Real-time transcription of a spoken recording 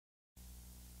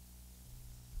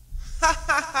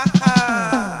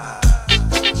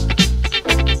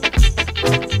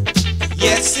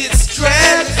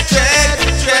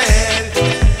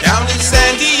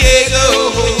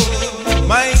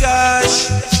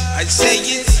say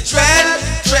it's dread,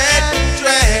 dread,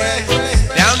 dread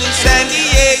down in San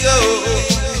Diego.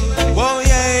 Oh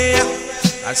yeah,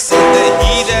 I said the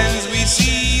heathens, we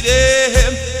see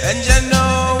them, and you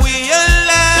know we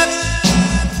alive.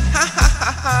 Ha ha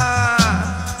ha ha.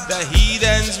 The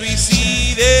heathens, we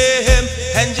see them,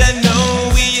 and you know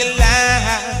we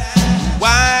alive.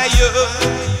 Why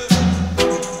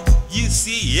you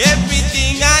see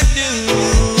everything I do,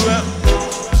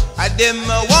 I them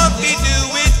want me do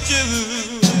it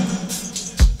too.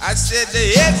 I said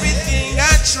everything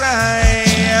I try,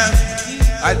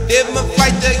 I them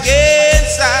fight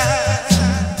against.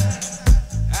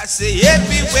 I say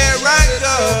everywhere I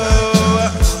go,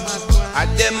 I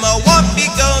them want me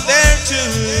go there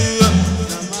too.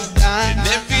 And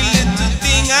every little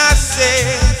thing I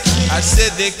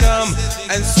said they come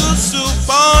and soup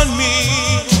on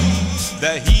me.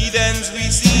 The heathens,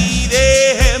 we see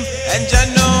them, and you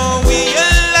know we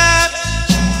alive.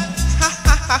 Ha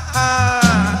ha ha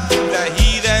ha. The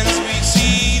heathens, we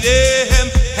see them,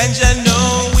 and you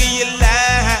know we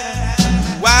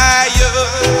alive. Why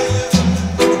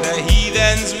the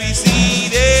heathens, we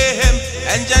see them,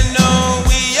 and you know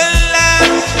we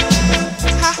alive.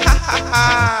 Ha ha ha ha.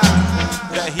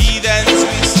 The heathens,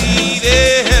 we see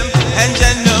them, and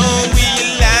you know we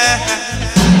alive.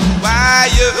 Why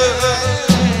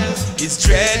it's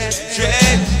dread,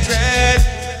 dread, dread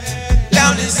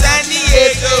down in San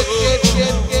Diego.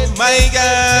 My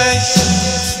gosh,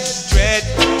 dread,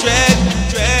 dread,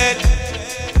 dread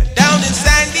down in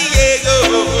San Diego.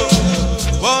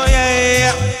 Oh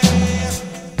yeah,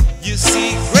 you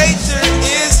see, greater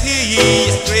is He,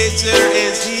 greater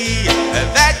is He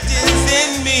that is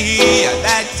in me,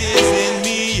 that is in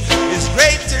me is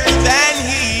greater than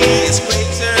He, is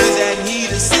greater than He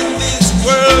that's in this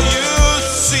world. You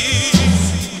see,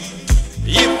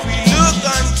 if we look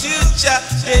unto Jah,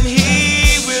 then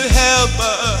He will help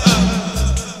us.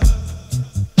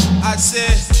 I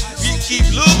said, we keep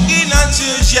looking unto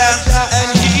Jah,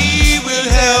 and He will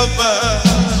help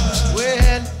us.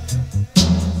 Well,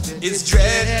 it's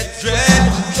dread,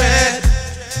 dread, dread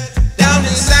down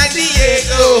in San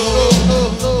Diego.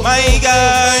 My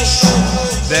gosh,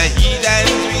 the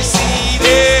heathens, we see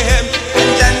them,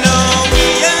 and I know we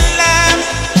alive.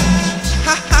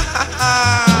 Ha ha ha ha.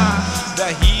 The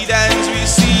heathens, we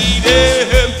see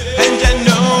them, and I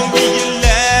know we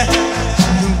alive.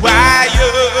 Why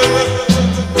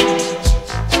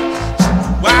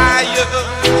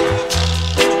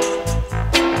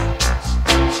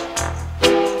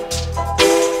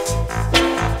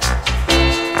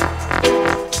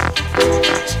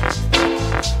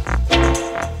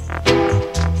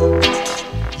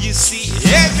you see,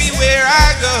 everywhere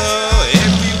I go,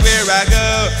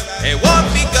 they want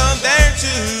me go there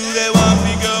too, they want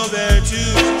me go there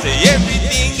too. Say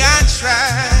everything I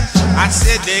try, I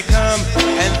said they come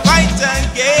and fight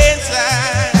against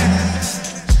us.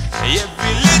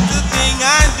 Every little thing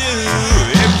I do,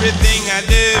 everything I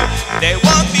do, they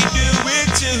want me do it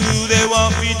too, they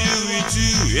want me do it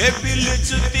too. Every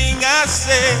little thing I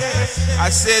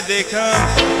said they come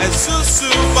and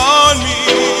soup on me.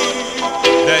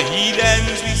 The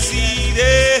heathens, we see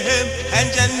them, and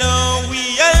you know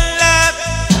we alive.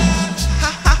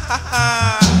 Ha ha ha ha.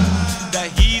 The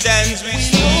heathens, we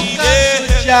see them,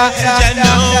 and you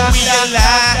know we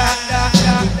alive.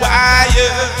 Why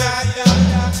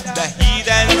the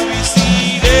heathens, we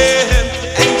see them,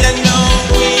 and you know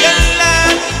we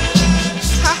alive.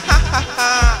 Ha ha ha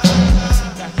ha.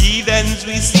 The heathens,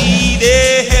 we see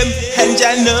them, and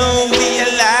you know we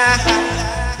alive.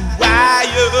 Why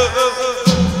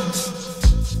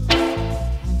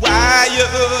you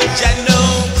know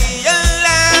we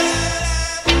alive.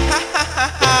 Ha ha ha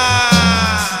ha.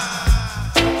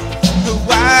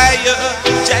 Why you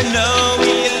know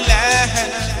we alive.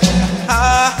 Ha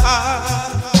ha.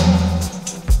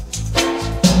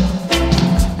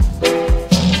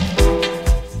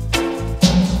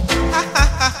 Ha ha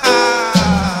ha ha.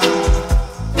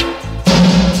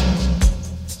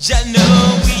 You know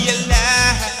we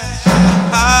alive.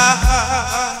 Ha ha.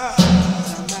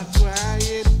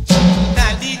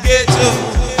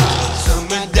 Some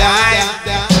are dying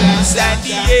in San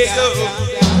Diego,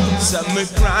 some are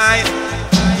crying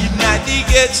in the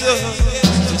ghetto.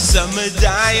 Some are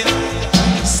dying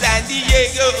in San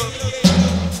Diego.